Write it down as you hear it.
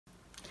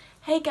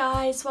Hey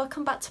guys,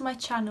 welcome back to my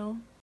channel.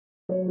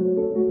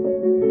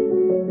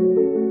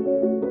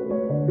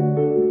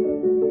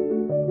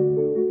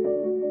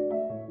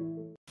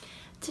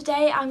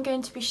 Today I'm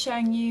going to be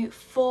showing you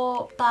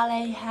 4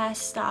 ballet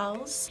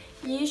hairstyles.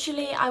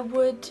 Usually I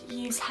would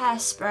use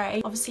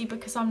hairspray, obviously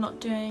because I'm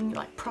not doing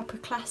like proper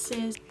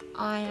classes,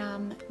 I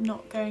am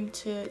not going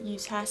to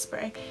use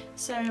hairspray.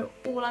 So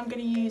all I'm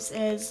going to use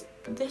is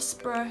this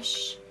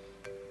brush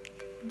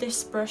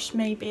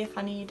maybe if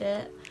I need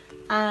it,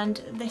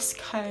 and this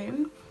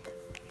comb,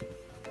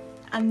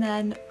 and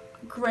then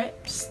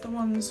grips, the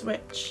ones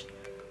which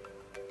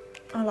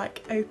are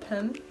like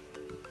open,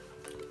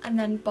 and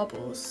then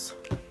bubbles.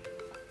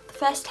 The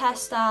first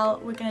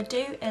hairstyle we're going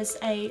to do is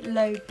a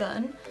low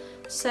bun.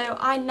 So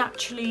I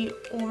naturally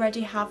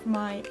already have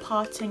my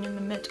parting in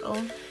the middle.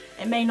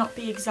 It may not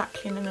be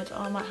exactly in the middle,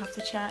 I might have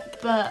to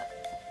check, but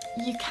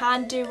you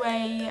can do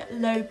a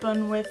low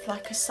bun with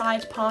like a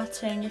side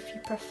parting if you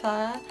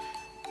prefer,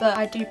 but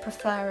I do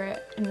prefer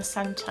it in the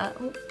centre.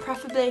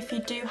 Preferably if you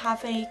do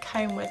have a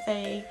comb with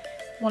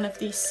one of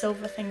these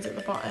silver things at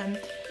the bottom,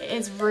 it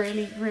is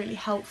really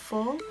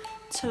helpful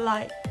to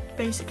like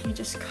basically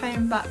just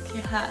comb back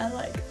your hair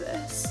like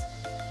this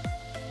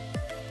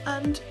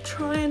and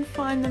try and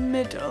find the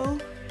middle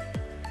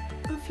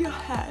of your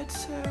head,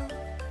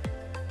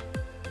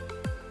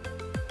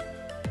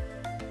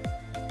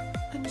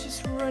 and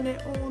just run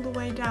it all the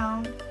way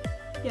down.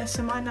 Yeah,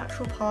 so my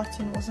natural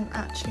parting wasn't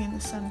actually in the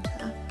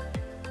centre.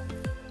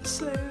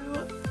 So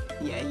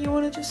yeah, you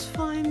want to just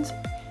find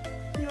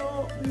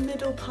your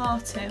middle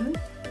parting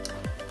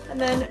and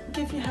then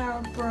give your hair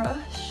a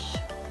brush.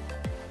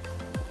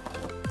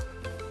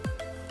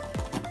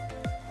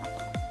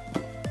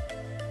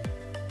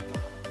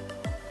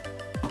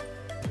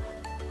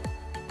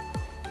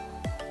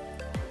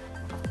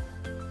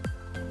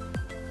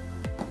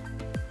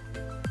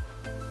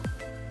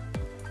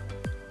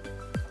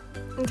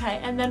 Okay,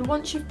 and then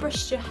once you've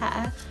brushed your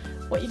hair,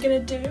 what you're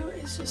going to do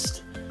is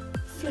just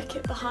flick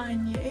it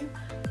behind you,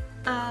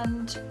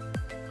 and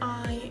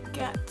I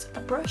get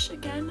a brush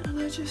again and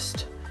I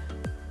just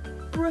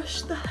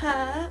brush the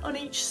hair on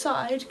each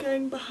side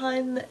going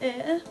behind the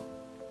ear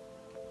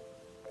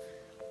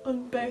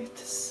on both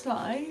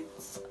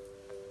sides.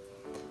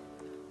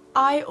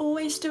 I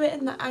always do it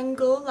in the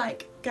angle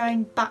like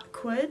going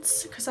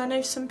backwards, because I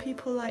know some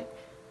people like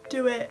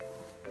do it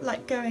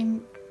like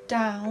going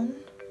down,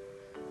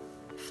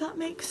 if that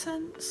makes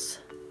sense.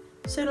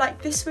 So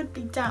like this would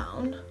be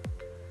down,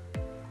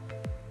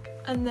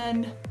 and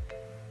then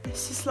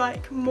this is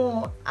like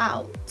more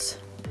out.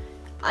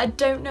 I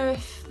don't know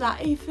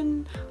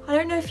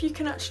if you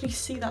can actually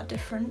see that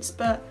difference,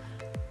 but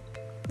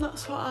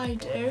that's what I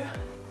do.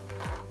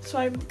 So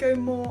I go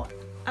more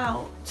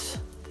out.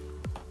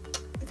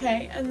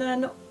 Okay, and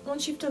then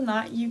once you've done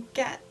that, you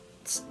get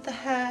the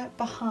hair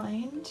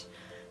behind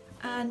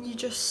and you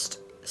just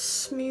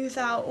smooth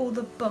out all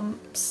the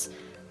bumps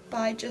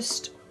by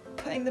just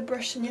putting the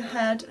brush in your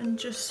head and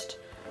just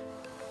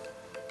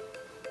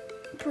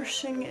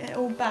brushing it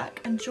all back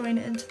and join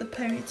it into the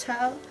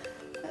ponytail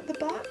at the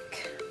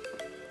back,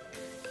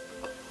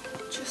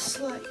 just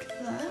like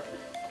that.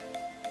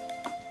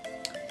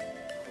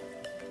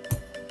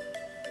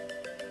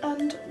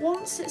 And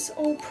once it's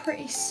all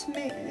pretty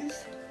smooth,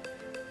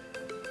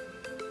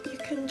 you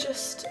can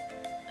just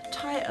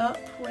tie it up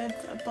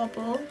with a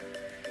bubble.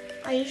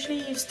 I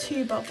usually use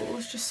 2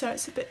 bubbles just so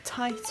it's a bit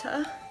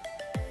tighter.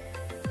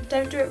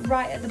 Don't do it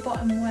right at the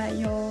bottom where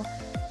your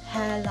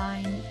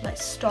hairline like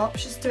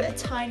stops, just do it a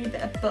tiny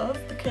bit above,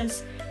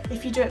 because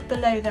if you do it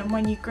below, then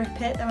when you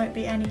grip it there won't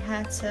be any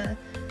hair to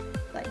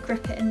like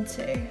grip it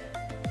into.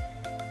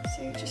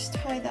 So you just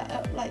tie that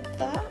up like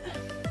that.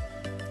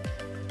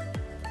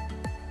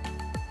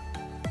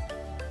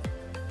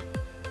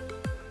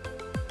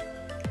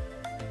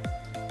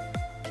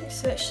 Okay,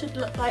 so it should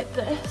look like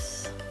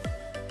this.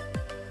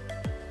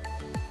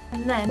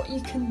 And then what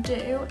you can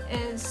do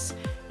is,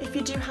 if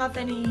you do have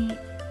any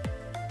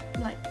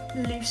like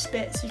loose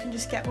bits, you can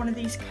just get one of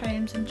these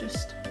combs and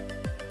just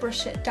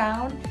brush it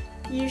down.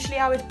 Usually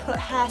I would put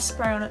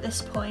hairspray on at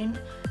this point,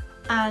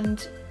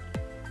 and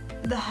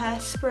the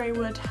hairspray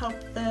would help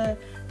the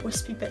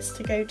wispy bits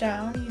to go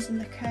down using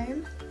the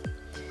comb.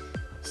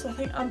 So I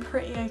think I'm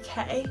pretty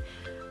okay.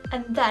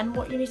 And then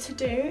what you need to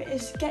do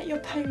is get your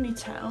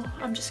ponytail.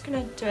 I'm just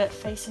going to do it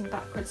facing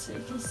backwards so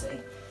you can see.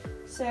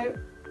 So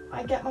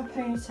I get my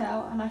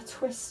ponytail and I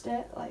twist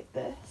it like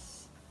this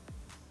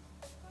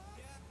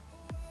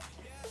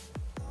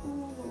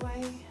all the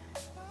way,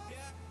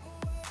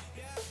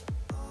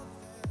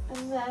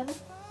 and then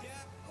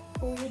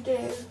all you do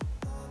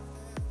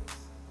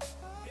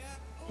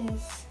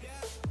is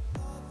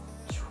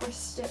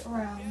twist it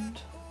round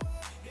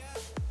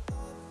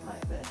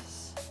like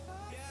this.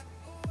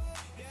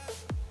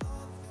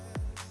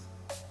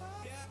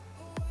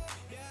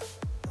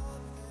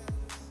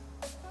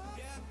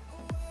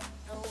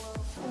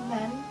 And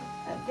then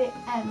at the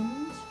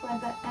end, where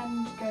the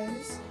end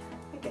goes,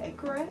 I get a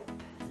grip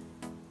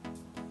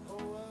and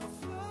I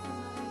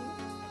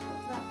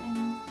put that in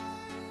there.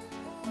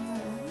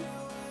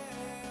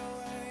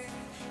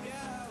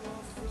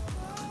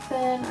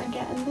 then I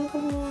get another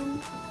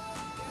one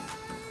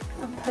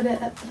and put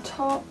it at the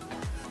top.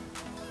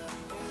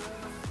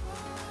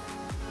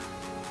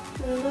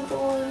 And another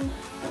one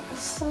at the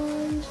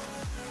side.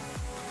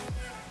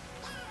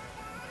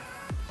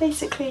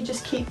 Basically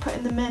just keep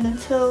putting them in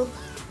until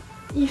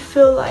you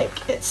feel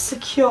like it's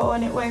secure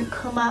and it won't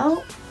come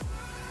out.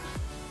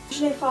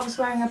 Usually if I was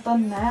wearing a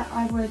bun net,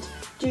 I would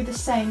do the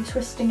same,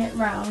 twisting it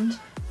round,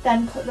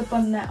 then put the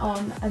bun net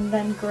on and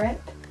then grip.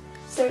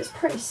 So it's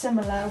pretty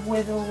similar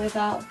with or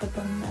without the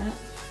bun net.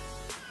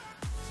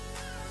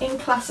 In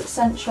class at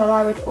Central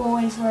I would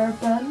always wear a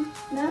bun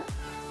net.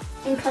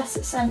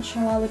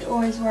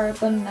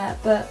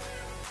 But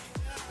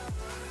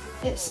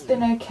it's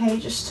been okay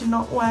just to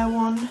not wear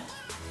one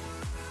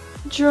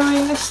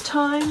during this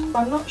time.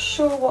 I'm not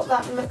sure what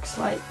that looks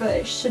like, but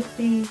it should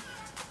be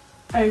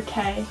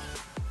okay.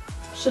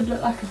 Should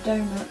look like a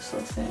donut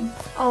sort of thing.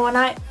 Oh, and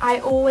I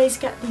always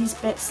get these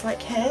bits like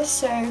here,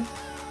 so I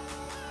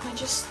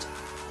just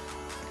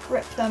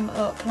grip them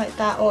up like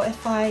that, or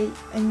if I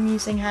am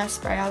using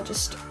hairspray, I'll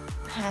just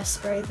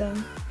hairspray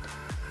them.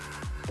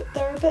 But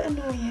they're a bit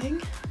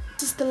annoying.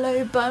 This is the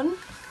low bun.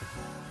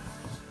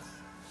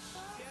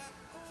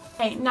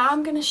 Okay, now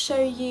I'm going to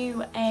show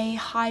you a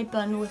high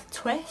bun with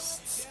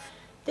twists.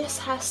 This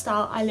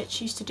hairstyle I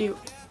literally used to do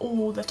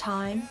all the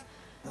time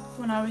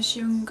when I was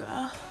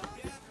younger.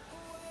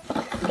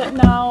 But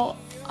now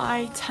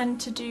I tend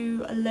to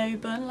do a low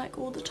bun like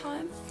all the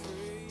time.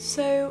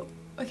 So,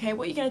 okay,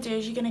 what you're going to do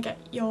is you're going to get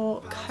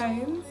your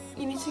comb.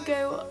 You need to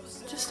go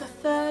just a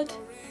third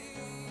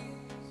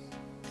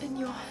in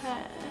your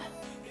hair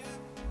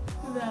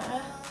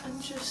there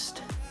and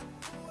just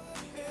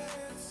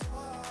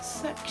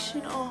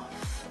section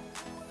off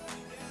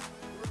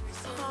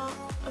part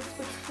of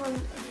the front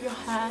of your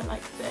hair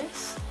like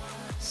this.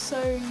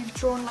 So you've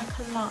drawn like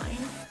a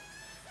line.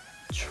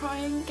 Try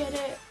and get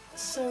it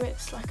so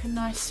it's like a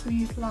nice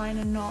smooth line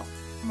and not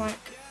like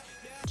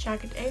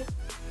jaggedy.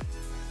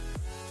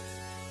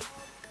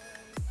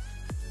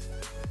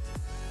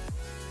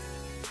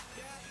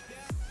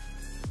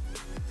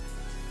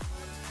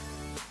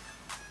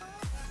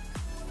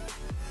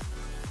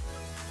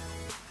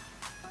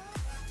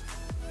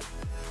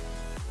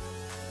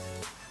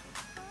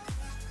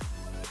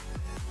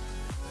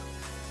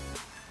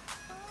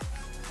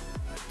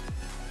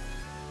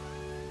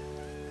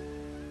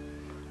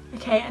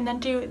 Okay, and then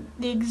do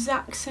the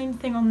exact same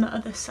thing on the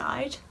other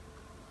side.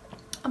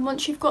 And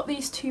once you've got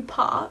these two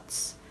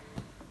parts,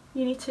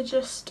 you need to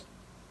just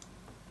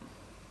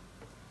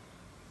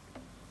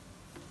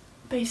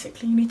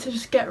basically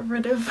get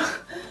rid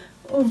of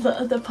all the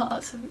other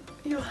parts of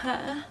your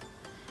hair,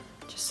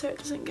 just so it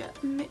doesn't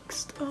get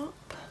mixed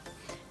up.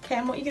 Okay,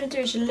 and what you're going to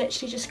do is you're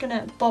literally just going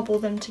to bobble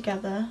them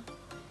together.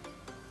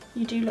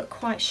 You do look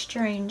quite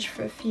strange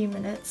for a few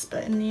minutes,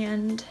 but in the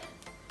end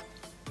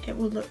it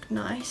will look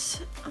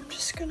nice. I'm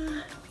just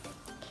gonna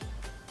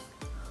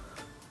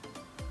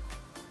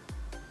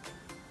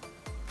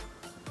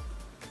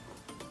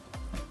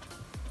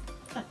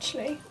I'm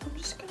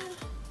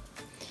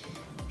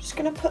just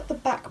gonna put the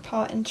back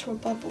part into a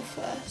bubble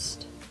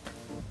first,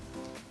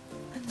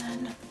 and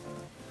then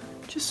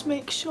just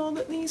make sure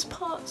that these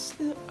parts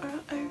are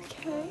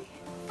okay.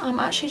 I'm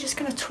actually just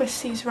gonna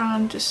twist these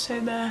round just so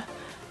they're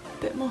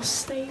a bit more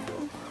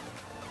stable.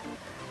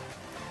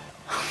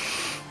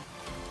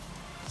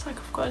 It's like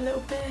I've got a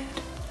little beard.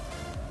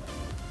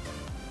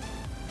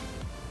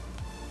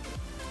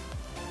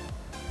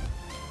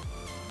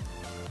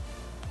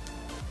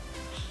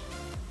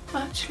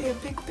 Actually a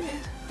big beard,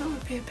 that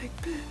would be a big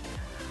beard.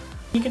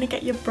 You're gonna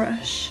get your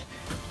brush,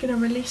 you're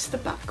gonna release the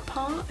back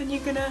part and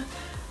you're gonna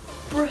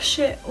brush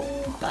it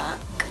all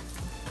back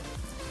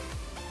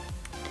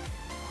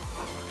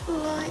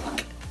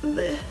like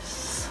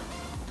this.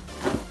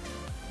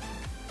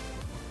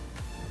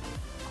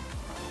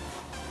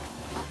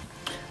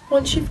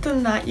 Once you've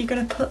done that, you're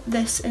going to put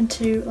this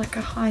into like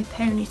a high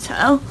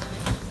ponytail.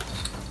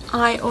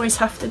 I always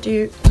have to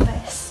do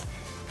this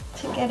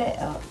to get it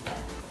up.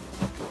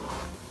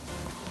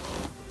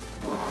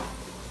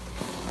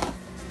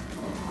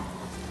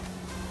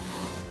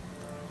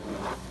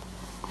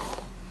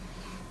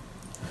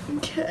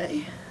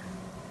 Okay.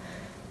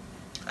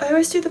 I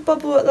always do the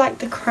bubble at like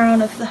the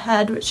crown of the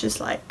head, which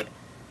is like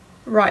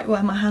right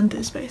where my hand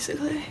is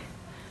basically.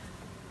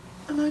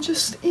 And I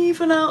just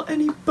even out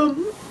any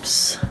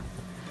bumps.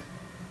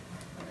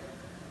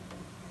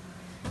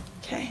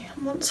 Okay,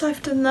 and once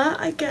I've done that,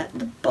 I get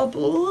the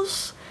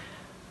bubbles.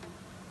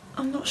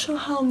 I'm not sure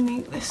how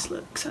neat this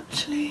looks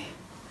actually.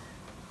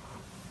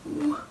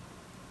 Ooh.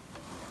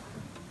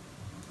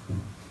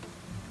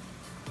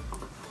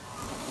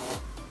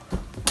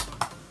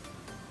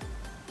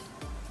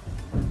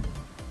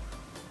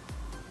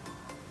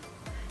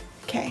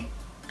 Okay,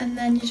 and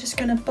then you're just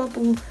going to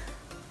bubble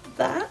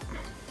that.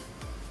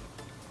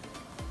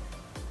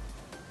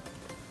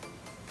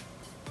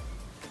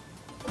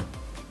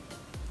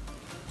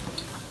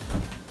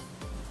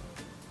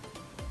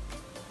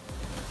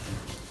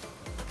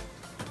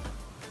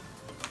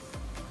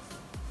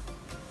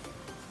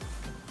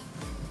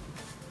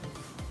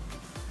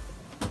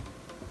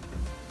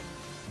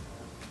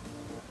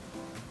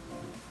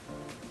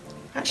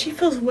 Actually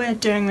feels weird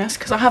doing this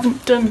because I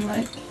haven't done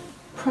like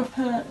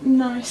proper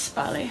nice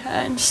ballet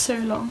hair in so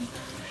long.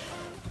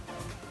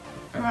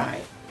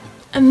 Right,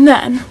 and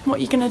then what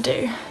you're going to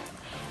do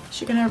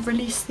is you're going to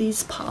release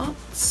these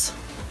parts,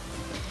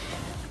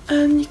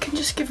 and you can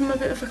just give them a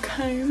bit of a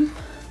comb.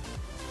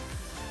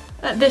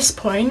 At this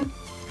point,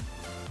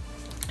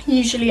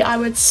 usually I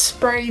would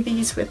spray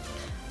these with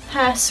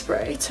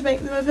hairspray to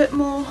make them a bit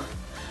more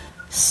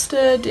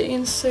sturdy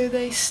and so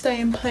they stay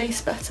in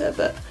place better,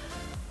 but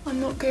I'm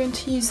not going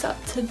to use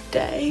that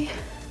today.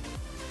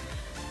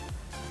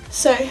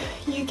 So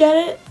you get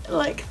it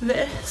like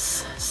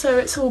this, so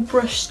it's all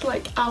brushed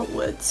like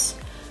outwards,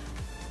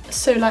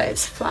 so like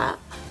it's flat,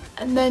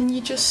 and then you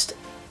just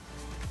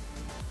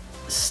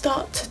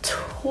start to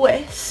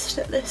twist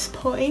at this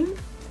point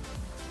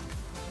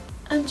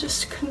and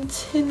just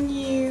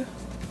continue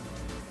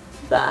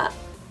that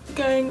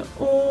going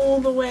all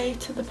the way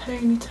to the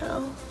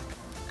ponytail.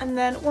 And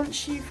then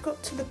once you've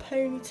got to the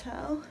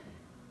ponytail,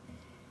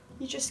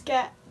 you just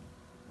get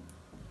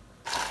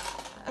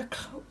a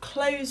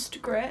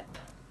closed grip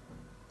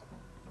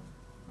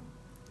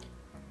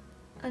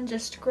and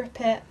just grip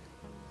it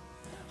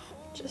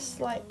just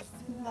like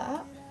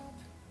that,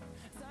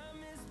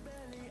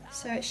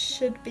 so it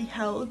should be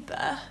held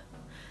there,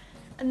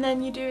 and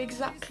then you do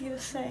exactly the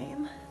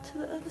same to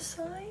the other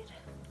side.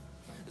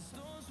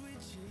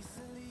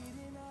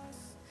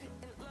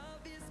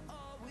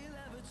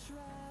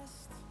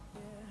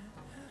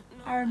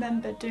 I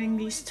remember doing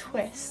these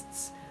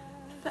twists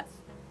for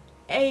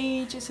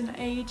ages and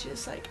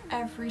ages, like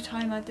every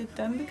time I did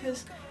them,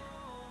 because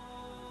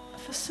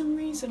for some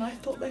reason I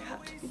thought they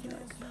had to be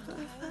like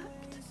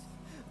perfect,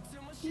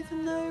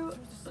 even though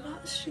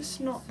that's just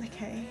not the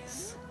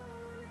case,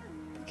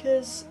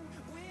 because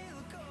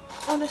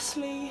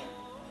honestly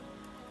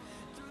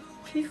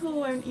people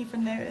won't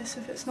even notice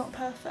if it's not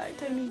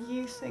perfect. Only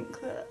you think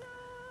that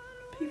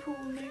people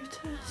will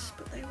notice,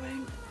 but they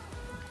won't.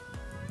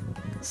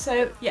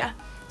 So yeah,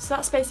 so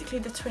that's basically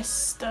the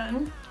twists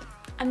done,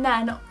 and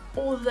then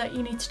all that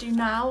you need to do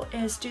now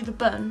is do the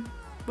bun,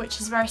 which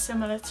is very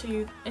similar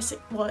to,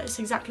 it's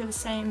exactly the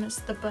same as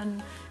the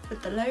bun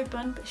with the low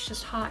bun, but it's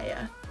just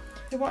higher.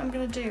 So what I'm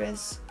going to do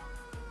is,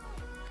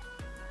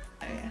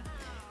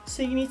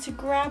 so you need to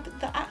grab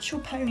the actual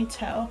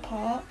ponytail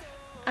part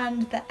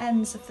and the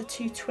ends of the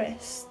two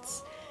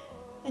twists,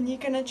 and you're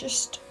going to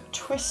just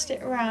twist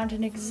it around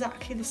in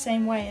exactly the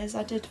same way as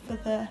I did for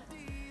the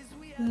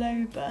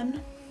low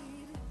bun,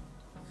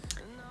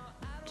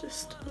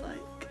 just like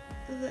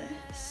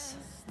this.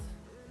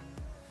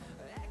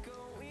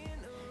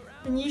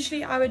 And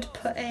usually I would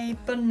put a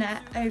bun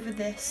net over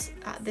this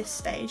at this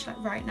stage,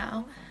 like right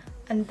now,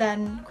 and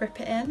then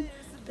grip it in,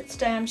 but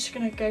today I'm just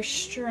going to go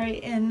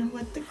straight in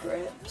with the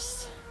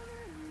grips.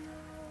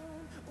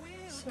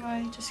 So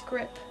I just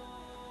grip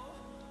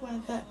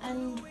where the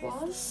end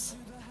was,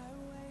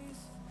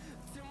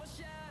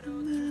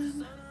 and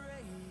then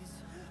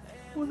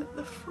one at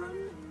the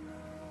front,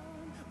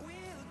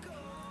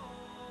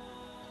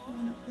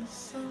 one at the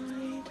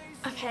side.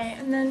 Okay,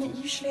 and then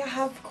usually I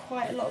have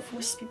quite a lot of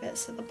wispy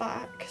bits at the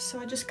back, so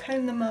I just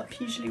comb them up,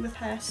 usually with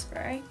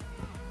hairspray,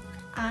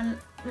 and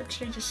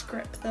literally just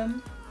grip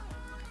them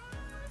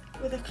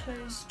with a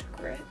closed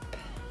grip,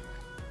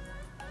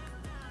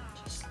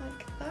 just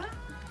like that.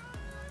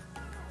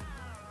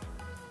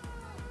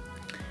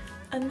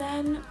 And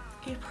then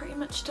you're pretty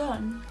much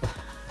done.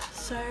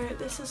 So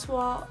this is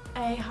what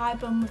a high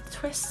bun with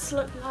twists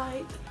look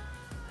like.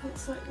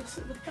 Looks like this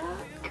at the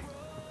back.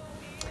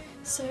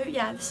 So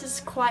yeah, this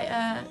is quite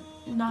a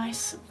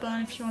nice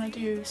bun if you want to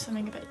do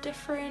something a bit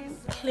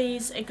different.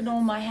 Please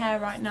ignore my hair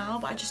right now,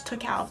 but I just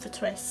took it out of the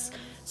twists.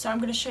 So I'm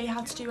going to show you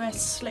how to do a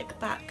slick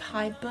back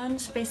high bun.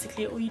 So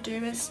basically all you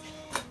do is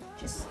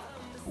just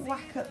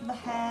whack up the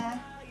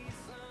hair,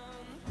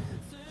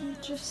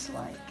 and just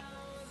like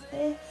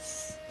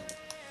this.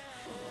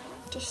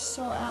 Just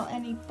sort out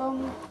any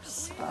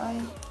bumps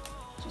by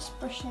just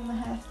brushing the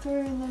hair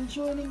through and then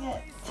joining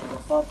it to the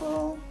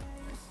bobble.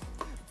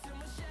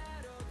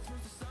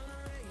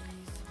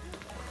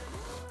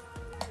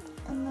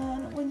 And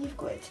then when you've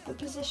got it to the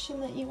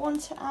position that you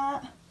want it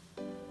at,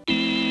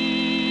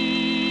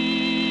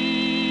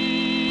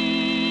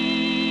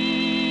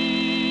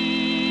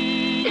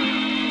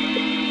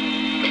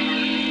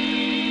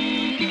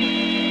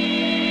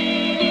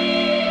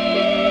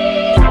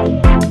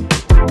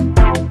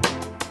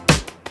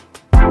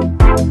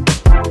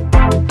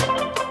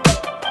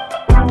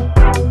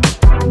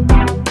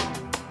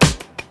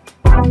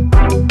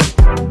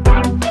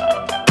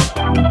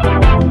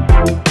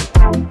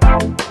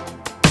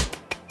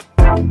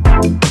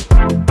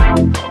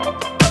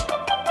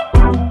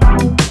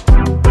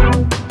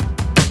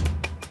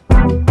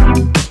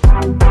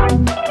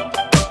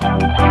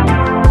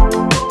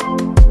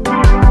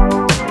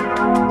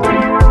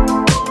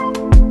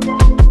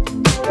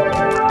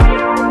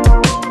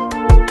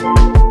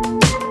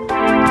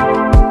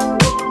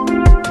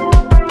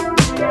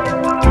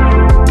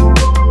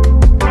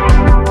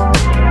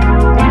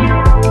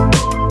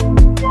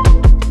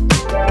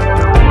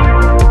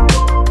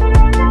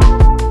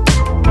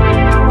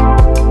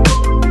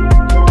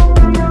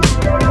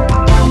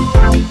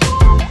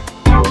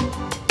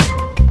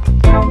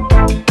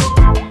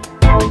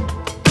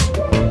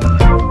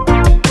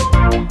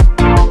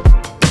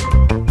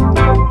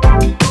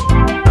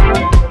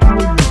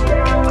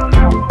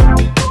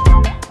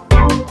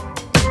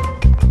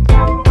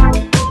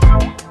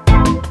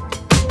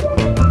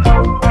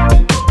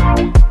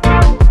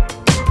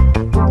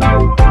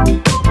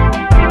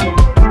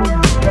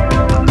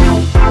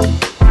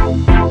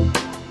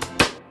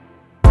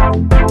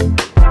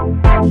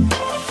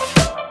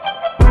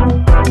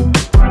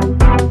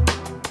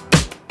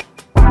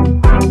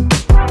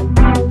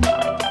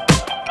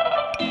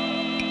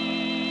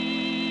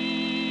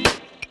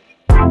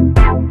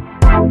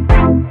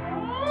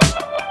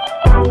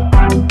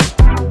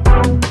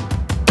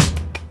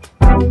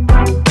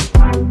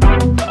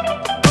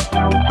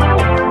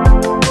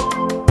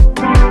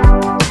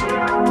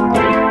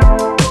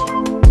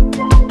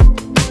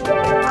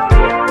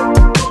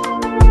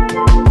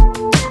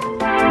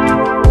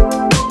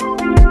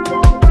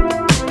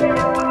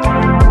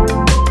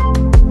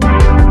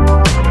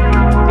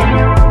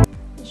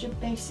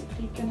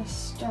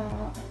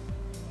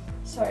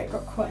 sorry, it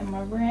got caught in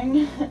my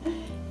ring.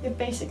 You're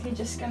basically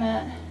just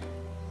gonna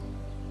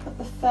put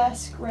the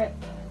first grip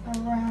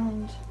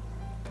around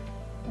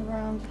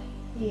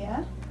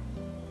here,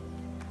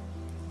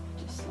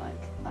 just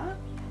like that.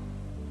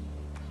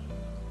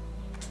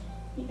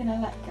 You're gonna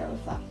let go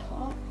of that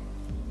part.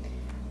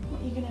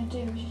 What you're gonna do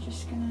is you're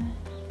just gonna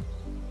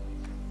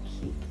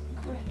keep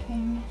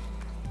gripping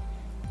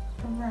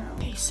around.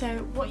 Okay, so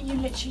what you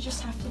literally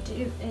just have to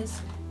do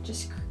is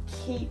just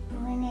keep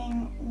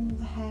bringing all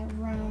the hair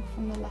around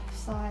from the left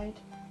side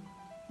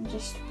and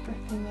just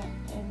gripping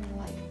it in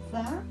like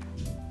that.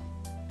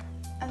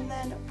 And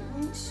then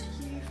once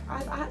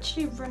I've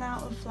actually run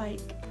out of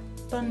like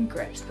bun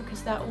grips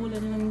because they're all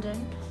in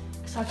London,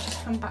 because I've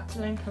just come back to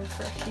Lincoln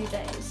for a few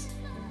days.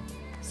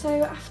 So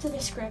after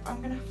this grip,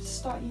 I'm gonna have to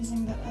start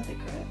using the other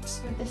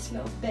grips. With this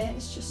little bit,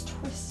 it's just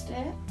twist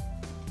it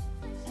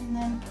and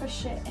then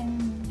push it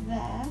in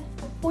there.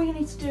 All you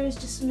need to do is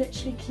just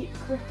literally keep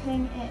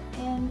gripping it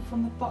in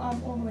from the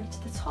bottom all the way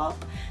to the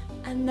top,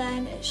 and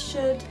then it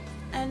should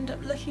end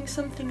up looking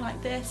something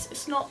like this.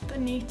 It's not the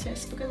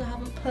neatest because I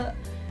haven't put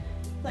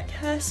like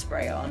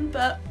hairspray on,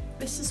 but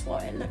this is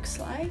what it looks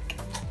like.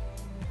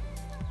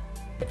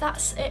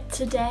 That's it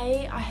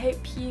today. I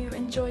hope you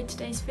enjoyed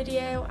today's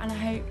video, and I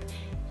hope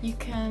you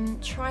can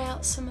try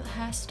out some of the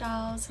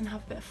hairstyles and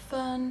have a bit of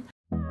fun.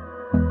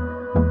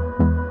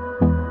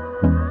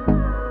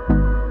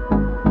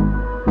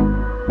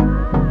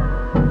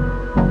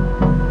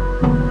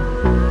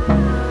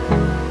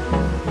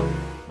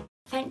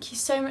 Thank you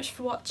so much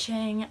for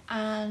watching,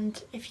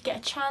 and if you get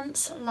a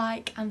chance,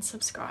 like and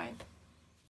subscribe.